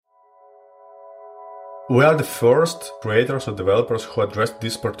We are the first creators or developers who addressed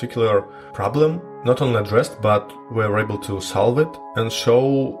this particular problem. Not only addressed, but were able to solve it and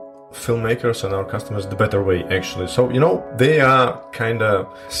show filmmakers and our customers the better way, actually. So, they are kind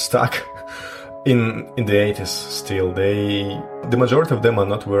of stuck in the 80s still. The majority of them are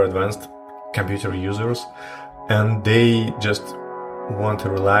not very advanced computer users, and they just want a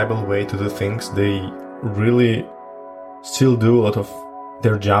reliable way to do things. They really still do a lot of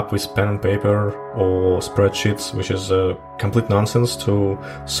their job with pen and paper or spreadsheets, which is complete nonsense to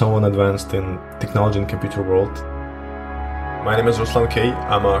someone advanced in technology and computer world. My name is Ruslan K.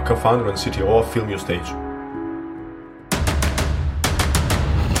 I'm a co-founder and CTO of Filmustage.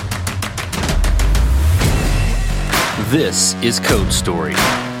 This is Code Story,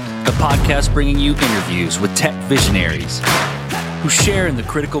 a podcast bringing you interviews with tech visionaries who share in the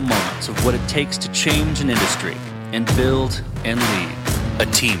critical moments of what it takes to change an industry and build and lead a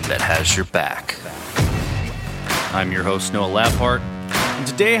team that has your back. I'm your host, Noah Laphart, and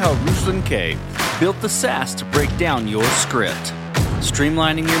today how Ruslan K. built the SaaS to break down your script,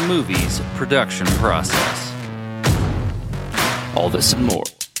 streamlining your movie's production process. All this and more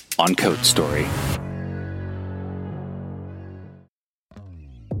on Code Story.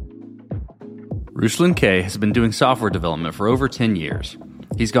 Ruslan K. has been doing software development for over 10 years.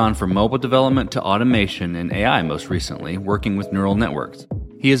 He's gone from mobile development to automation and AI most recently, working with neural networks.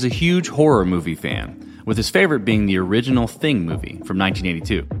 He is a huge horror movie fan, with his favorite being the original Thing movie from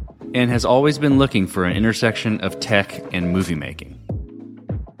 1982, and has always been looking for an intersection of tech and movie making.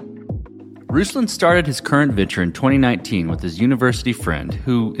 Ruslan started his current venture in 2019 with his university friend,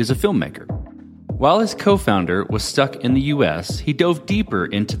 who is a filmmaker. While his co-founder was stuck in the US, he dove deeper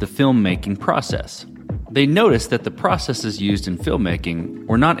into the filmmaking process. They noticed that the processes used in filmmaking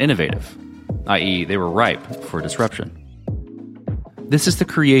were not innovative, i.e., they were ripe for disruption. This is the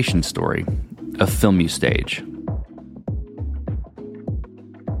creation story of Filmustage.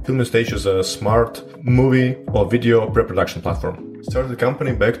 Filmustage is a smart movie or video pre-production platform. Started the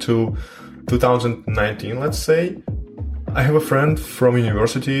company back to 2019, let's say. I have a friend from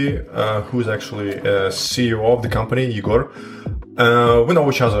university who is actually a CEO of the company, Igor. We know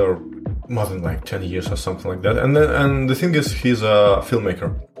each other more than 10 years or something like that. And the thing is, he's a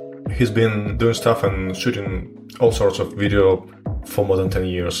filmmaker. He's been doing stuff and shooting all sorts of video for more than 10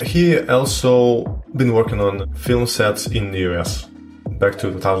 years. He also been working on film sets in the US back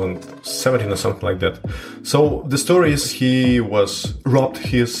to 2017 or something like that. So the story is he was robbed.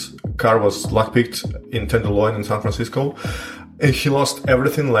 His car was lockpicked in Tenderloin in San Francisco. And he lost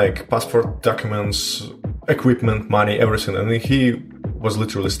everything, like passport, documents, equipment, money, everything. And he was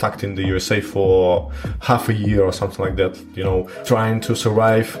literally stuck in the USA for half a year or something like that, trying to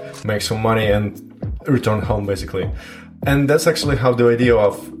survive, make some money and return home basically. And that's actually how the idea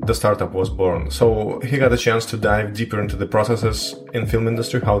of the startup was born. So he got a chance to dive deeper into the processes in film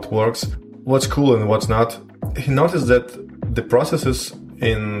industry, how it works, what's cool and what's not. He noticed that the processes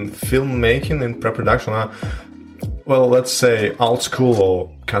in filmmaking and pre-production are, well, let's say old school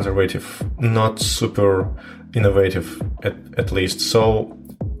or conservative, not super innovative at least. So,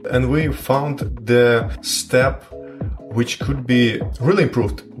 and we found the step which could be really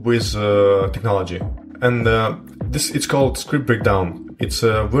improved with technology. And it's called script breakdown. It's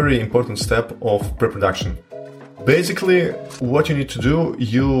a very important step of pre-production. Basically, what you need to do,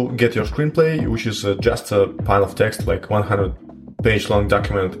 you get your screenplay, which is just a pile of text, like 100-page long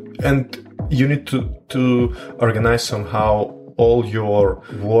document, and you need to organize somehow all your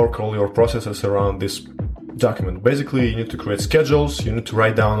work, all your processes around this document. Basically, you need to create schedules, you need to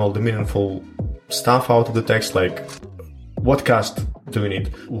write down all the meaningful stuff out of the text, like what cast do you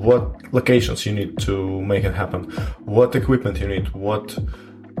need, what locations you need to make it happen, what equipment you need, what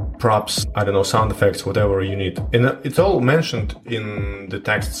props, sound effects, whatever you need. And it's all mentioned in the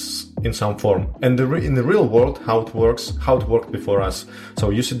texts in some form. And in the real world, how it worked before us. So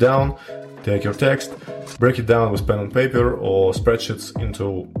you sit down, take your text, break it down with pen and paper or spreadsheets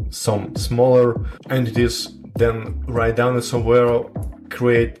into some smaller entities, then write down it somewhere,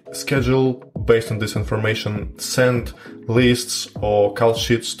 create schedule based on this information, send lists or call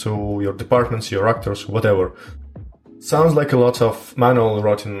sheets to your departments, your actors, whatever. Sounds like a lot of manual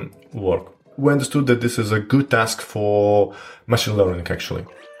routine work. We understood that this is a good task for machine learning, actually.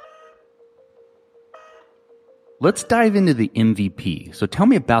 Let's dive into the MVP. So tell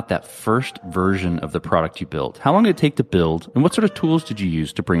me about that first version of the product you built. How long did it take to build, and what sort of tools did you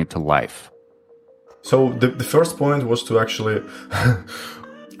use to bring it to life? So the first point was to actually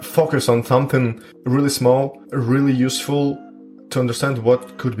focus on something really small, really useful to understand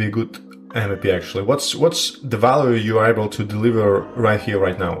what could be a good MVP actually. What's the value you are able to deliver right here,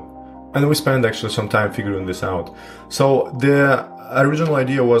 right now? And we spent actually some time figuring this out. So the original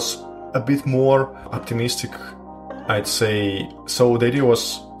idea was a bit more optimistic, I'd say. So the idea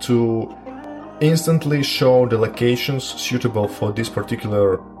was to instantly show the locations suitable for this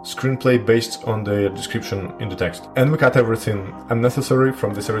particular screenplay based on the description in the text. And we cut everything unnecessary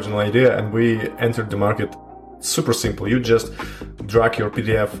from this original idea, and we entered the market super simple. You just drag your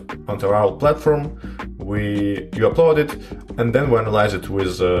PDF onto our platform, you upload it, and then we analyze it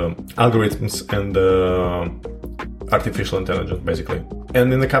with algorithms and artificial intelligence, basically.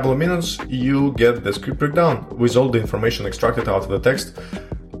 And in a couple of minutes, you get the script breakdown with all the information extracted out of the text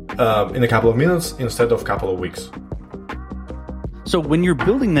in a couple of minutes instead of a couple of weeks. So when you're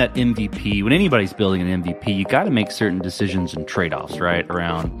building that MVP, when anybody's building an MVP, you got to make certain decisions and trade-offs, right?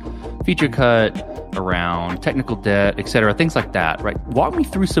 Around feature cut, around technical debt, etc., things like that, right? Walk me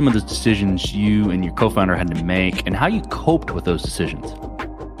through some of the decisions you and your co-founder had to make and how you coped with those decisions.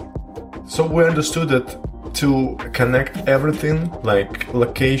 So we understood that to connect everything, like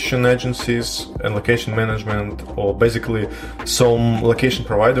location agencies and location management, or basically some location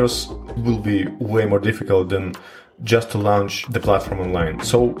providers, will be way more difficult than just to launch the platform online.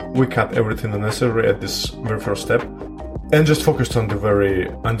 So we cut everything necessary at this very first step and just focused on the very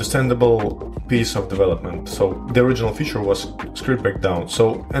understandable piece of development. So the original feature was script breakdown.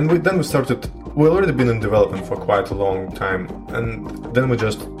 We already been in development for quite a long time, and then we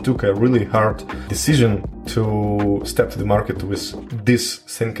just took a really hard decision to step to the market with this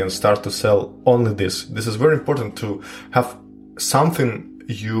thing and start to sell only this. This is very important, to have something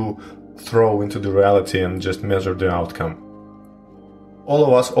you throw into the reality and just measure the outcome.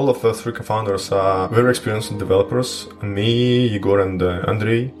 All of the three co-founders are very experienced developers. Me, Igor, and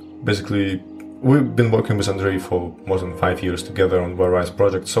Andrei. Basically, we've been working with Andrei for more than 5 years together on various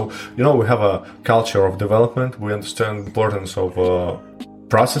projects. So, we have a culture of development. We understand the importance of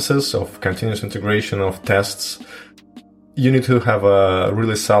processes, of continuous integration, of tests. You need to have a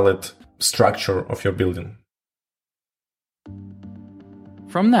really solid structure of your building.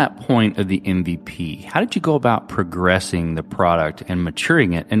 From that point of the MVP, how did you go about progressing the product and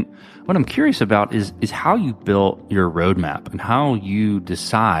maturing it? And what I'm curious about is how you built your roadmap and how you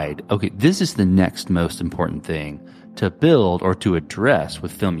decide, okay, this is the next most important thing to build or to address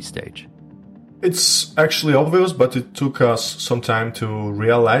with Filmustage. It's actually obvious, but it took us some time to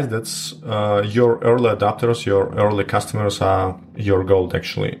realize that your early adopters, your early customers are your gold,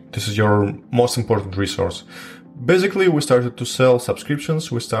 actually. This is your most important resource. Basically, we started to sell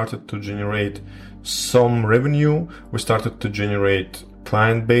subscriptions, we started to generate some revenue, we started to generate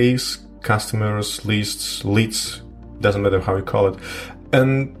client base, customers, lists, leads, doesn't matter how you call it.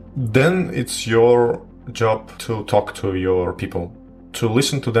 And then it's your job to talk to your people, to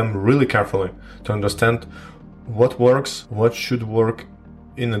listen to them really carefully, to understand what works, what should work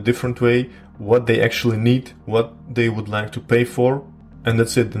in a different way, what they actually need, what they would like to pay for. And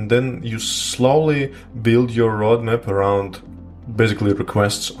that's it. And then you slowly build your roadmap around basically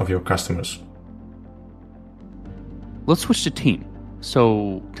requests of your customers. Let's switch to team.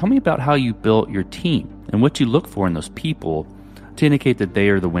 So tell me about how you built your team and what you look for in those people to indicate that they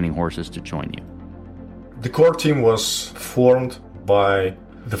are the winning horses to join you. The core team was formed by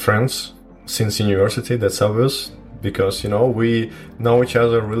the friends since university. That's obvious because, we know each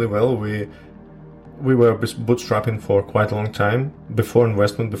other really well. We were bootstrapping for quite a long time, before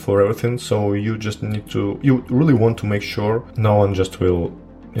investment, before everything. So you really want to make sure no one just will,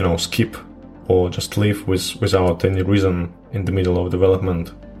 skip or just leave without any reason in the middle of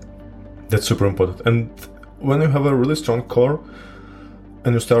development. That's super important. And when you have a really strong core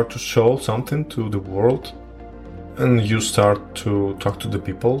and you start to show something to the world and you start to talk to the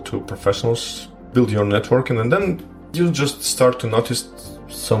people, to professionals, build your networking, and then you just start to notice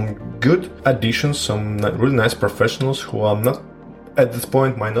some good additions, some really nice professionals who are not, at this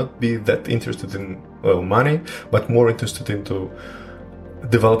point, might not be that interested in money, but more interested into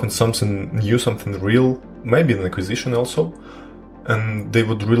developing something new, something real, maybe an acquisition also. And they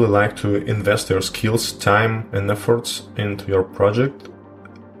would really like to invest their skills, time, and efforts into your project.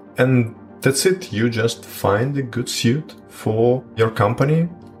 And that's it. You just find a good suit for your company,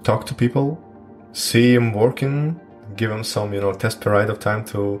 talk to people, see them working, give them some, test period of time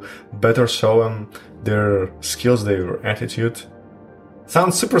to better show them their skills, their attitude.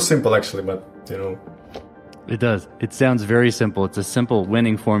 Sounds super simple, actually, but, It does. It sounds very simple. It's a simple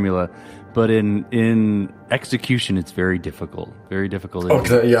winning formula, but in execution, it's very difficult. Very difficult.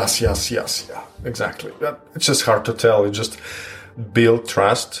 Okay, yes, yeah, exactly. It's just hard to tell. You just build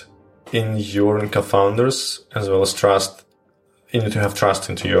trust in your co-founders, as well as you need to have trust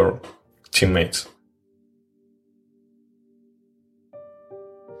into your teammates.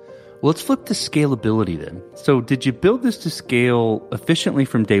 Well, let's flip to scalability then. So did you build this to scale efficiently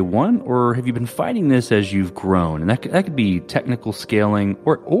from day one, or have you been fighting this as you've grown? And that could be technical scaling,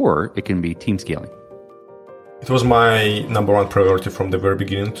 or it can be team scaling. It was my number one priority from the very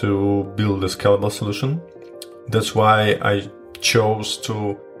beginning to build a scalable solution. That's why I chose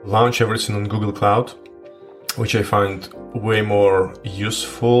to launch everything on Google Cloud, which I find way more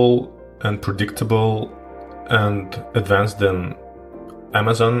useful and predictable and advanced than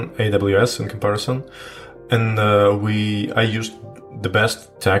Amazon AWS in comparison. And I used the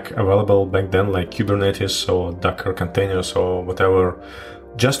best tech available back then, like Kubernetes or Docker containers or whatever,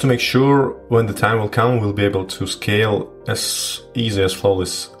 just to make sure when the time will come, we'll be able to scale as easy, as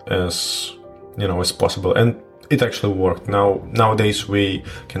flawless as possible. And it actually worked. Nowadays we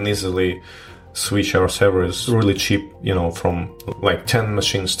can easily switch our servers really cheap, from like 10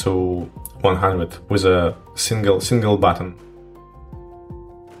 machines to 100 with a single button.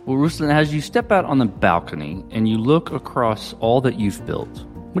 Well, Ruslan, as you step out on the balcony and you look across all that you've built,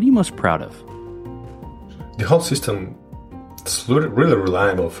 what are you most proud of? The whole system is really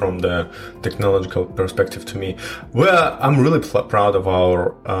reliable from the technological perspective to me. Well, I'm really proud of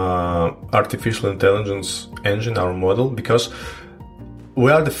our artificial intelligence engine, our model, because we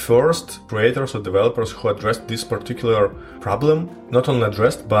are the first creators or developers who addressed this particular problem. Not only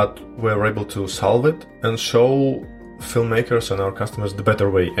addressed, but we were able to solve it and show filmmakers and our customers the better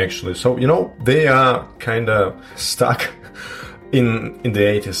way, actually. So, they are kind of stuck in the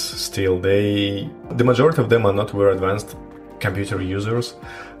 80s still. The majority of them are not very advanced computer users,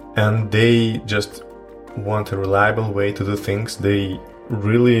 and they just want a reliable way to do things. They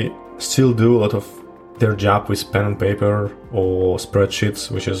really still do a lot of their job with pen and paper or spreadsheets,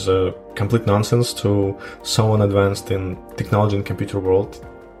 which is complete nonsense to someone advanced in technology and computer world.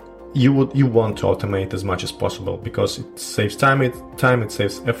 You want to automate as much as possible because it saves time, it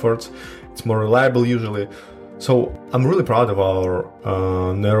saves efforts, it's more reliable usually. So I'm really proud of our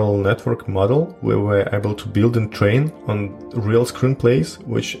neural network model. We were able to build and train on real screenplays,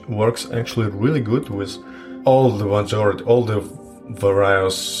 which works actually really good with all the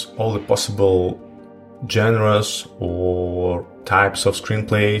various, all the possible genres or types of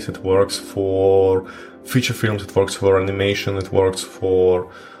screenplays. It works for feature films, it works for animation, it works for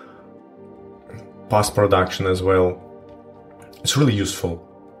post-production as well. It's really useful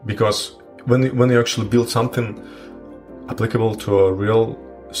because when you actually build something applicable to a real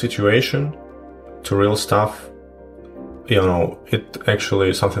situation, to real stuff, it actually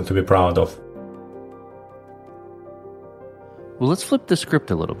is something to be proud of. Well, let's flip the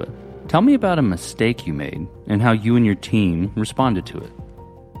script a little bit. Tell me about a mistake you made and how you and your team responded to it.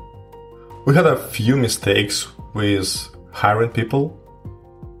 We had a few mistakes with hiring people.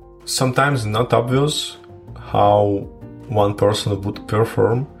 Sometimes not obvious how one person would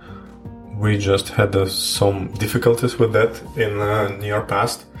perform. We just had some difficulties with that in the near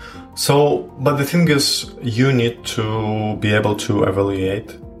past. But the thing is, you need to be able to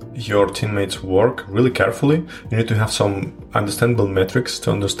evaluate your teammates' work really carefully. You need to have some understandable metrics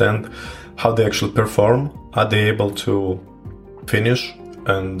to understand how they actually perform. Are they able to finish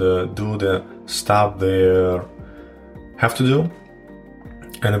and do the stuff they have to do?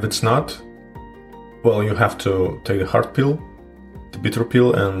 And if it's not, well, you have to take the hard pill, the bitter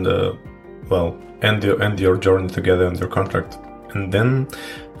pill, and end your journey together and your contract, and then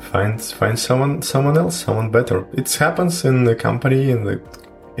find someone else, someone better. It happens in the company, in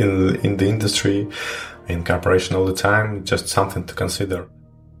the industry, in corporation all the time. Just something to consider.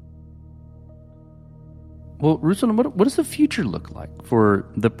 Well, Ruslan, what does the future look like for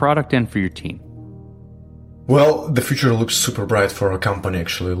the product and for your team? Well, the future looks super bright for our company,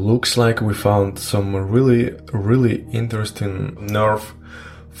 actually. Looks like we found some really, really interesting nerve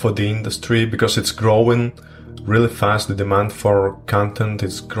for the industry because it's growing really fast. The demand for content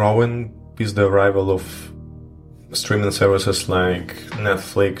is growing with the arrival of streaming services like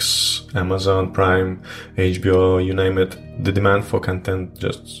Netflix, Amazon Prime, HBO, you name it. The demand for content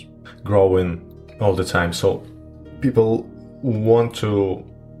just growing all the time. So people want to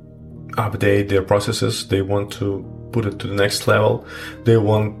update their processes. They want to put it to the next level. They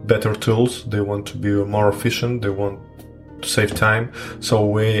want better tools. They want to be more efficient. They want to save time. So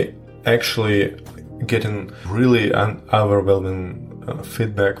we actually getting really overwhelming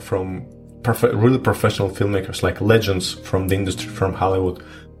feedback from really professional filmmakers, like legends from the industry, from Hollywood.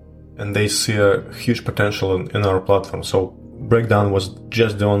 And they see a huge potential in our platform. So Breakdown was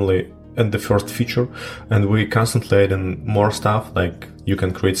just the first feature, and we constantly add in more stuff, like you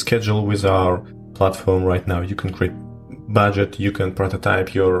can create schedule with our platform right now, you can create budget, you can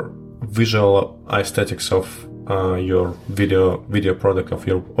prototype your visual aesthetics of your video product of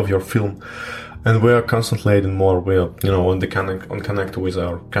your film. And we are constantly adding more. We are, on connect with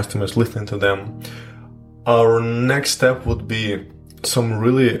our customers, listening to them. Our next step would be some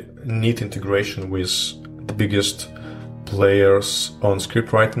really neat integration with the biggest players on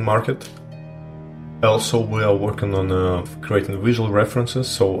script writing market. Also, we are working on creating visual references.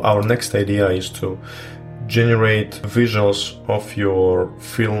 So our next idea is to generate visuals of your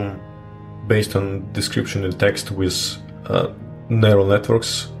film based on description and text with neural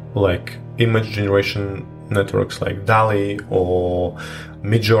networks like image generation networks like DALL-E or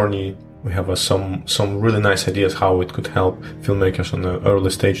Midjourney. We have some really nice ideas how it could help filmmakers on the early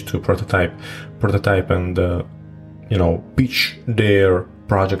stage to prototype and pitch their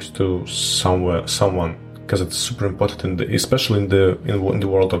projects to someone, because it's super important, especially in the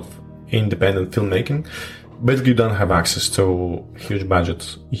world of independent filmmaking. Basically, you don't have access to huge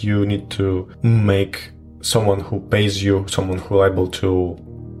budgets. You need to make someone who pays you, someone who is able to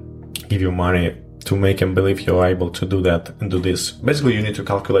give you money to make them believe you're able to do that and do this. Basically, you need to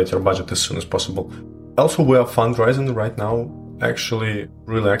calculate your budget as soon as possible. Also, we are fundraising right now, actually,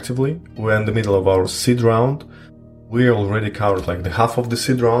 really actively. We're in the middle of our seed round. We already covered like the half of the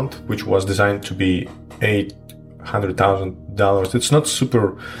seed round, which was designed to be $800,000. It's not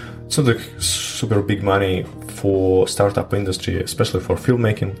super big money for startup industry, especially for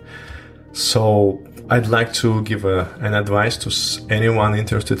filmmaking. So I'd like to give an advice to anyone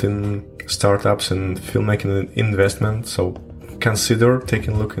interested in startups and filmmaking investment. So consider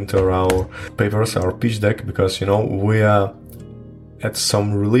taking a look into our papers, our pitch deck, because we are at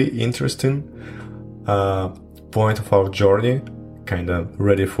some really interesting point of our journey, kind of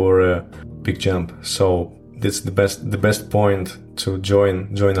ready for a big jump. So this is the best point to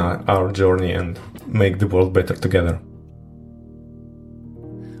join our journey and make the world better together.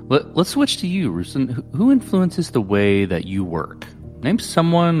 Let's switch to you, Ruslan. Who influences the way that you work? Name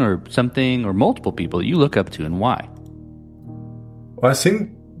someone or something or multiple people that you look up to, and why. Well, I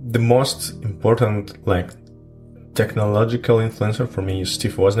think the most important technological influencer for me is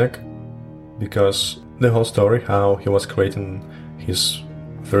Steve Wozniak, because the whole story, how he was creating his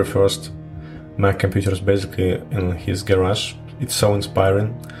very first Mac computers basically in his garage, it's so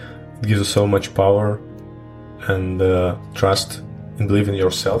inspiring. It gives you so much power and trust and believe in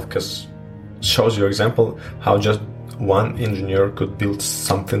yourself, because it shows you example how just one engineer could build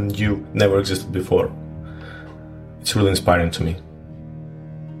something new, never existed before. It's really inspiring to me.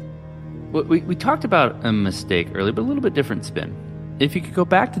 We talked about a mistake earlier, but a little bit different spin. If you could go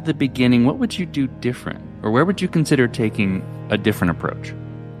back to the beginning, what would you do different? Or where would you consider taking a different approach?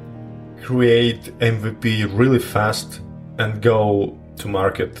 Create MVP really fast and go to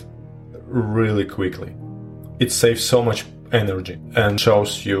market really quickly. It saves so much energy and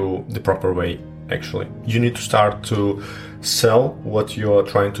shows you the proper way, actually. You need to start to sell what you are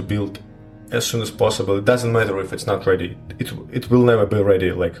trying to build as soon as possible. It doesn't matter if it's not ready. It will never be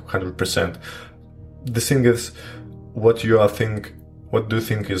ready 100%. The thing is, what do you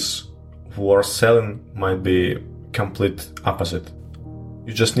think is worth selling might be complete opposite.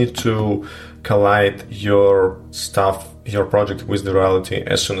 You just need to collide your stuff, your project with the reality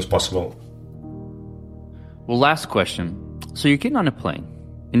as soon as possible. Well, last question. So you're getting on a plane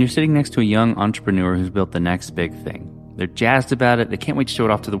and you're sitting next to a young entrepreneur who's built the next big thing. They're jazzed about it. They can't wait to show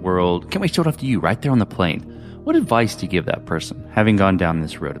it off to the world. Can't wait to show it off to you right there on the plane. What advice do you give that person, having gone down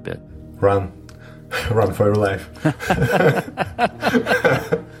this road a bit? Run. Run for your life.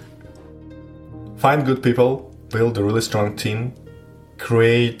 Find good people, build a really strong team,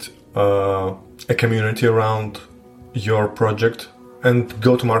 create a community around your project, and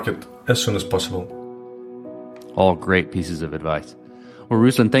go to market as soon as possible. All great pieces of advice. Well,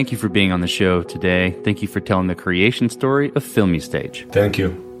 Ruslan, thank you for being on the show today. Thank you for telling the creation story of Filmustage. Thank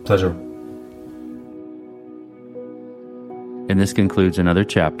you. Pleasure. And this concludes another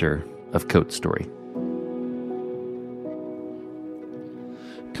chapter of Code Story.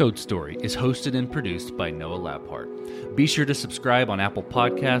 Code Story is hosted and produced by Noah Labhart. Be sure to subscribe on Apple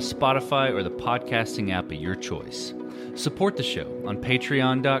Podcasts, Spotify, or the podcasting app of your choice. Support the show on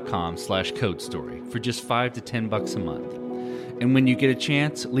patreon.com/codestory for just $5 to $10 a month. And when you get a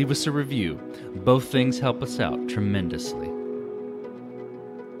chance, leave us a review. Both things help us out tremendously.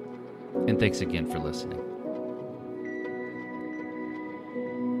 And thanks again for listening.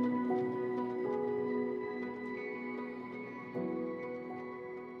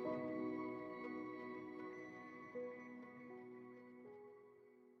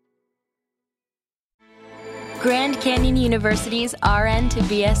 Grand Canyon University's RN to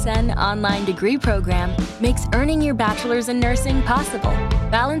BSN online degree program makes earning your bachelor's in nursing possible.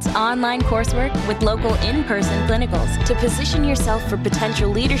 Balance online coursework with local in-person clinicals to position yourself for potential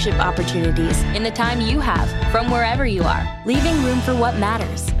leadership opportunities in the time you have from wherever you are, leaving room for what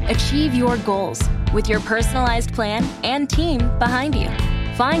matters. Achieve your goals with your personalized plan and team behind you.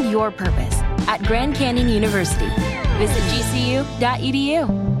 Find your purpose at Grand Canyon University. Visit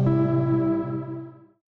gcu.edu.